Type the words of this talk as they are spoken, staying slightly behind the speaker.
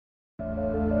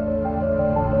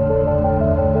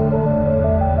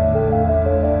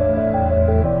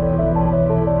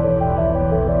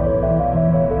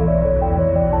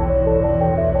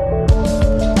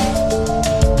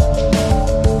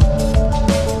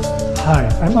Hi,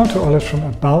 I'm Arthur Oles from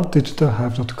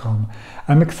AboutDigitalHealth.com.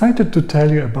 I'm excited to tell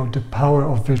you about the power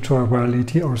of virtual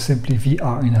reality, or simply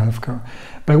VR, in healthcare.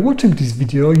 By watching this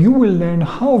video, you will learn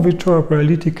how virtual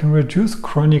reality can reduce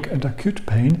chronic and acute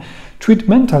pain, treat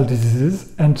mental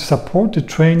diseases, and support the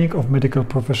training of medical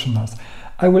professionals.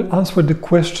 I will answer the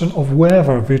question of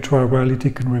whether virtual reality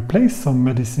can replace some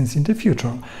medicines in the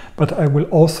future, but I will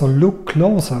also look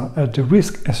closer at the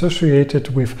risk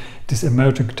associated with this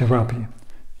emerging therapy.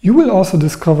 You will also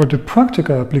discover the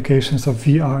practical applications of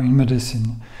VR in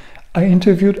medicine. I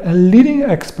interviewed a leading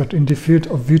expert in the field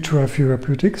of virtual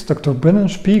therapeutics, Dr. Brennan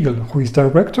Spiegel, who is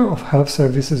Director of Health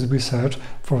Services Research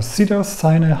for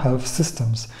Cedars-Sinai Health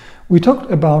Systems. We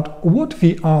talked about what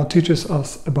VR teaches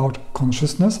us about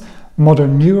consciousness,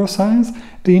 modern neuroscience,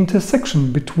 the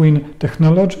intersection between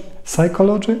technology,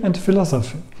 psychology, and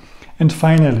philosophy. And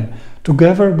finally,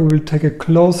 together we will take a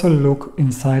closer look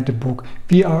inside the book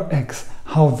VRX,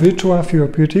 How Virtual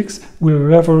Therapeutics Will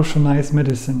Revolutionize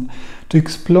Medicine, to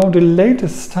explore the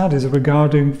latest studies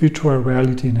regarding virtual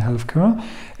reality in healthcare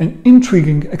and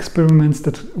intriguing experiments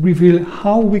that reveal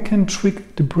how we can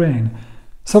trick the brain.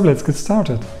 So let's get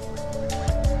started.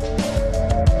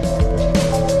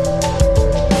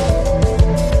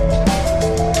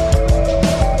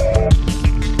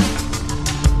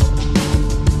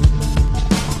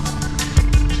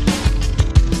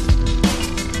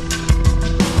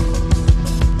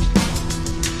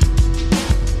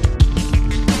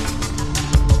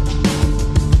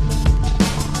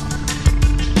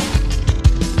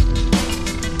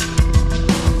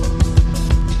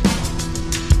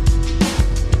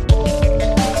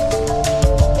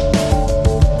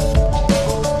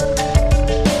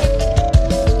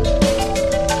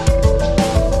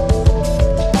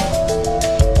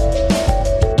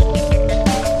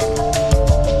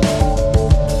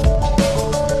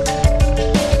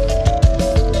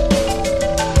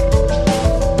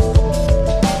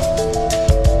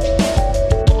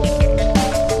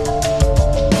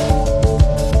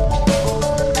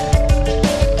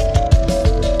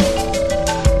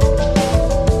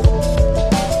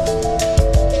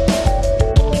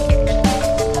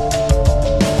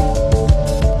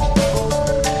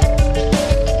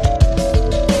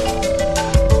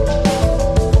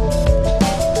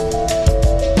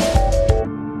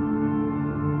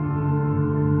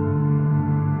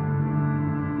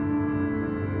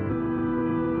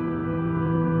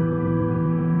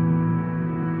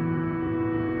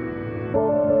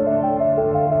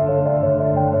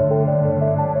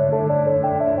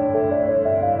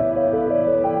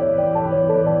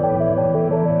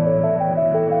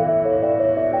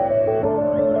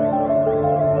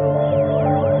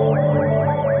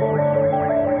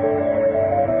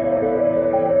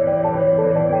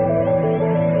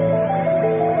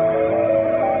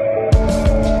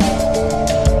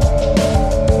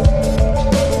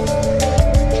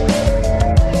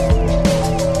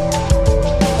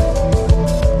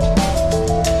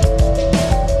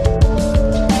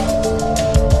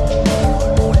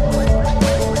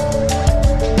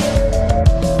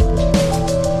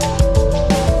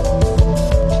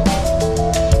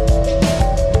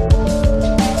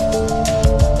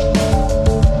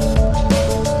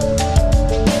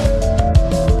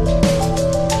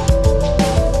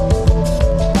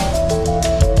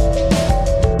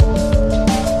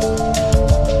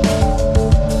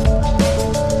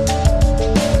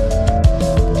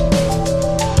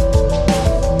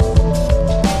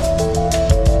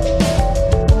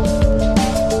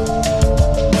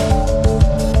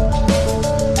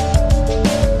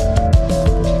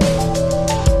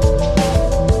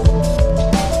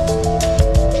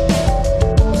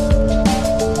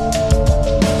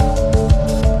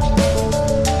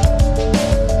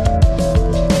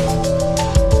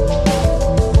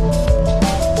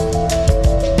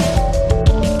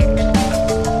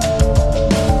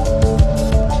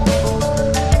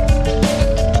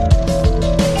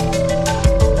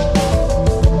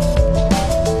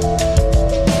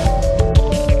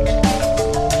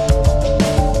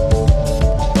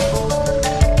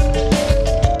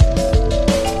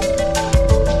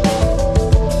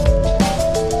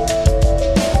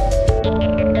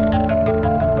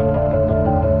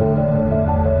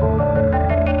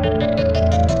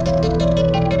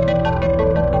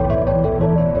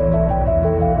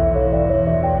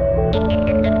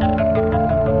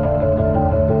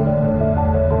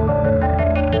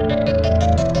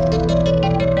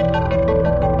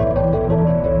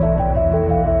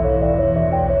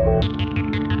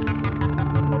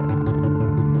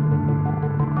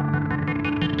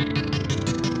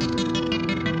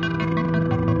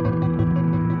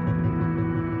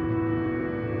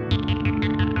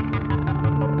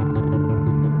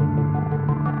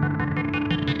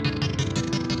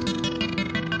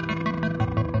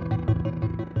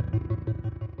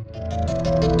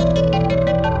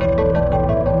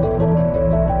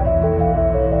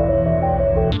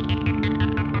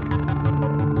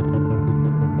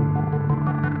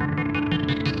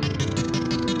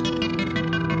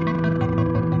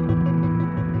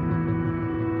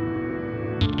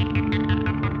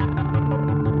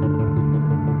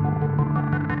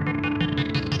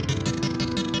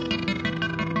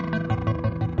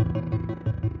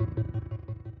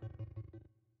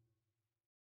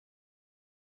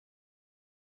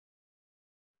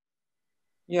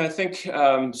 Yeah, I think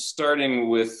starting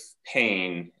with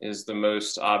pain is the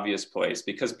most obvious place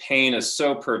because pain is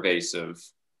so pervasive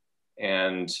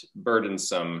and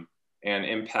burdensome and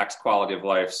impacts quality of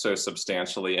life so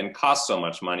substantially and costs so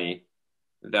much money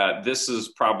that this is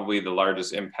probably the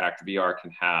largest impact VR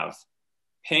can have.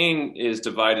 Pain is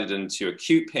divided into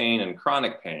acute pain and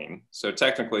chronic pain. So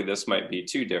technically this might be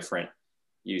two different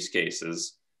use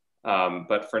cases,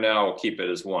 but for now we'll keep it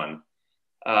as one.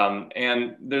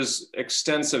 And there's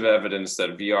extensive evidence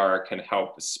that VR can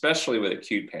help, especially with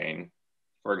acute pain.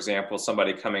 For example,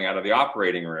 somebody coming out of the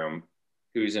operating room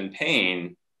who's in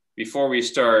pain, before we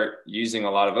start using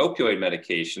a lot of opioid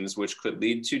medications, which could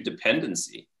lead to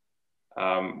dependency.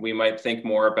 We might think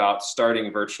more about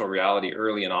starting virtual reality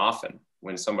early and often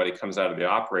when somebody comes out of the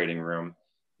operating room.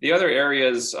 The other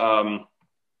areas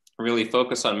really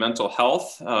focus on mental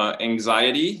health.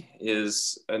 Anxiety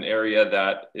is an area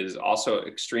that is also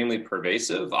extremely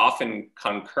pervasive, often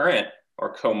concurrent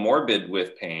or comorbid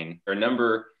with pain. There are a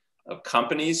number of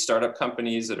companies, startup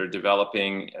companies that are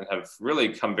developing and have really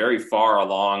come very far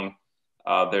along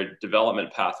their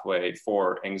development pathway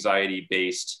for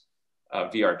anxiety-based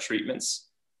VR treatments.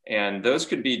 And those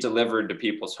could be delivered to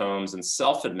people's homes and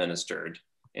self-administered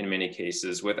in many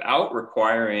cases without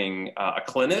requiring a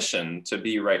clinician to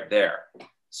be right there.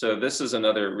 So this is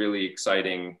another really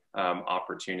exciting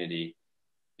opportunity.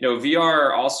 You know,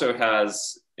 VR also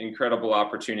has incredible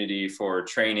opportunity for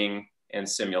training and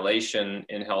simulation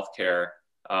in healthcare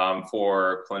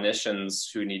for clinicians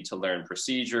who need to learn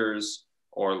procedures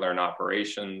or learn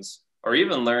operations, or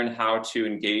even learn how to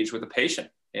engage with a patient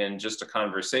in just a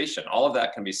conversation. All of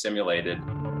that can be simulated.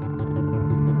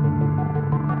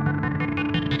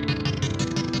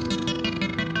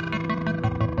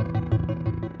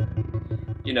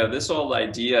 You know, this old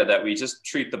idea that we just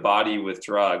treat the body with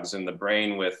drugs and the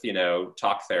brain with, you know,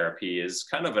 talk therapy is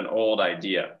kind of an old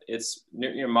idea. It's,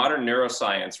 you know, modern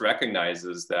neuroscience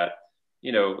recognizes that,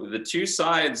 you know, the two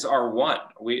sides are one.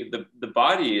 The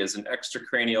body is an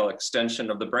extracranial extension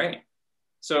of the brain.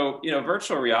 So, you know,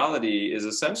 virtual reality is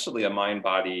essentially a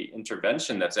mind-body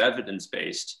intervention that's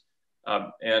evidence-based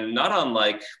and not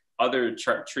unlike other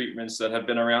treatments that have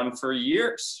been around for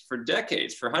years, for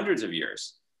decades, for hundreds of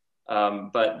years.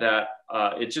 But that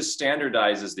it just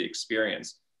standardizes the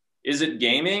experience. Is it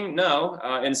gaming? No.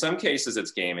 In some cases,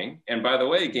 it's gaming. And by the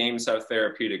way, games have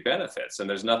therapeutic benefits, and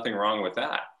there's nothing wrong with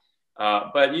that.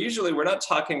 But usually, we're not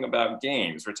talking about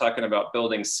games. We're talking about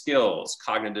building skills,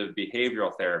 cognitive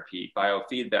behavioral therapy,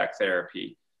 biofeedback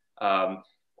therapy,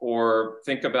 or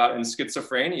think about in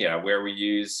schizophrenia, where we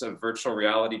use a virtual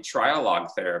reality trialogue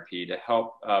therapy to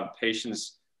help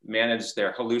patients manage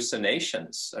their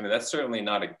hallucinations. I mean, that's certainly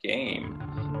not a game.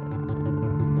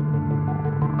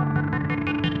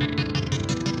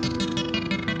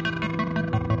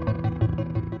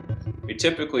 We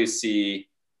typically see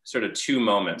sort of two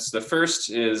moments. The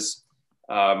first is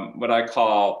what I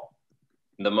call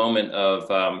the moment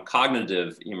of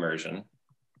cognitive immersion,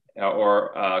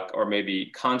 or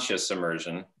maybe conscious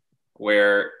immersion,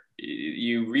 where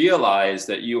you realize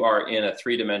that you are in a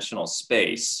three-dimensional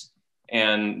space.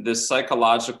 And this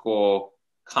psychological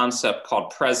concept called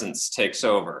presence takes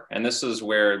over. And this is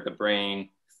where the brain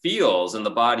feels and the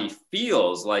body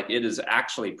feels like it is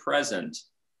actually present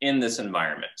in this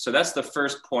environment. So that's the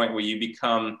first point where you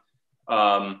become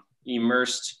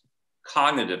immersed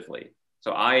cognitively.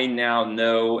 So I now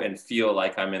know and feel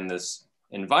like I'm in this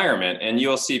environment. And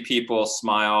you'll see people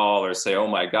smile or say, oh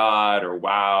my God, or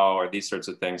wow, or these sorts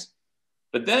of things.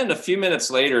 But then a few minutes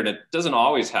later, and it doesn't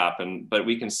always happen, but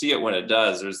we can see it when it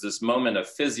does, there's this moment of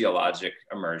physiologic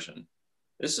immersion.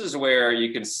 This is where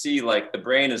you can see like the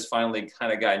brain has finally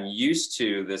kind of gotten used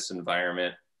to this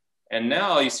environment. And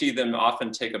now you see them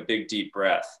often take a big deep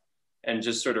breath and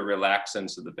just sort of relax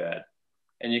into the bed.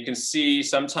 And you can see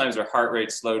sometimes their heart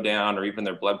rate slow down or even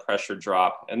their blood pressure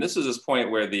drop. And this is this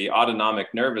point where the autonomic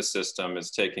nervous system is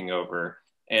taking over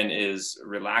and is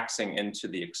relaxing into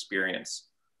the experience.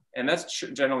 And that's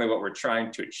generally what we're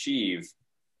trying to achieve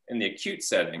in the acute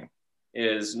setting,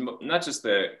 is not just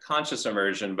the conscious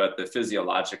immersion, but the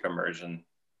physiologic immersion.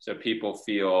 So people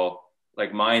feel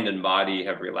like mind and body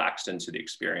have relaxed into the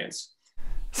experience.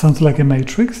 Sounds like a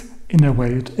Matrix? In a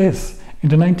way it is. In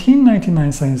the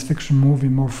 1999 science fiction movie,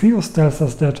 Morpheus tells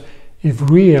us that if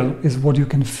real is what you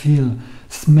can feel,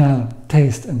 smell,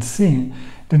 taste and see,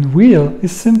 then real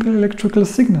is simply electrical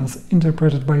signals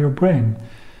interpreted by your brain.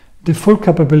 The full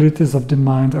capabilities of the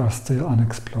mind are still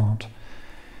unexplored.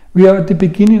 We are at the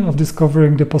beginning of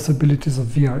discovering the possibilities of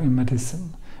VR in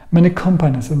medicine. Many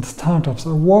companies and startups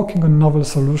are working on novel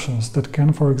solutions that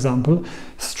can, for example,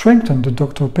 strengthen the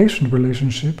doctor-patient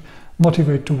relationship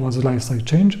motivate towards lifestyle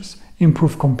changes,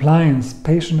 improve compliance,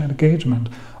 patient engagement,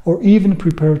 or even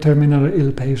prepare terminally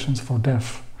ill patients for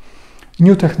death.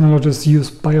 New technologies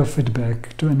use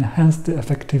biofeedback to enhance the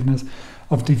effectiveness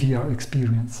of the VR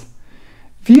experience.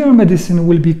 VR medicine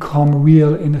will become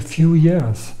real in a few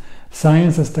years.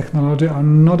 Science and technology are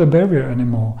not a barrier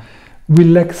anymore. We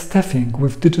lack staffing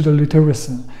with digital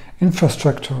literacy,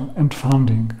 infrastructure, and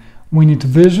funding. We need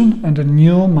vision and a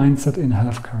new mindset in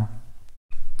healthcare.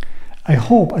 I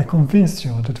hope I convinced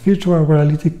you that virtual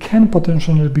reality can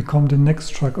potentially become the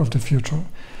next track of the future.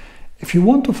 If you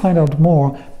want to find out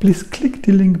more, please click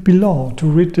the link below to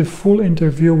read the full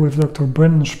interview with Dr.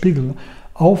 Brennan Spiegel,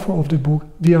 author of the book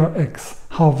VRX: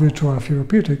 How Virtual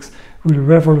Therapeutics Will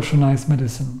Revolutionize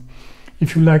Medicine.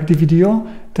 If you like the video,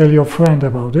 tell your friend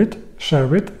about it,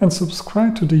 share it, and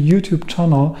subscribe to the YouTube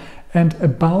channel and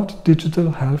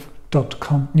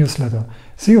aboutdigitalhealth.com newsletter.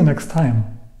 See you next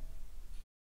time.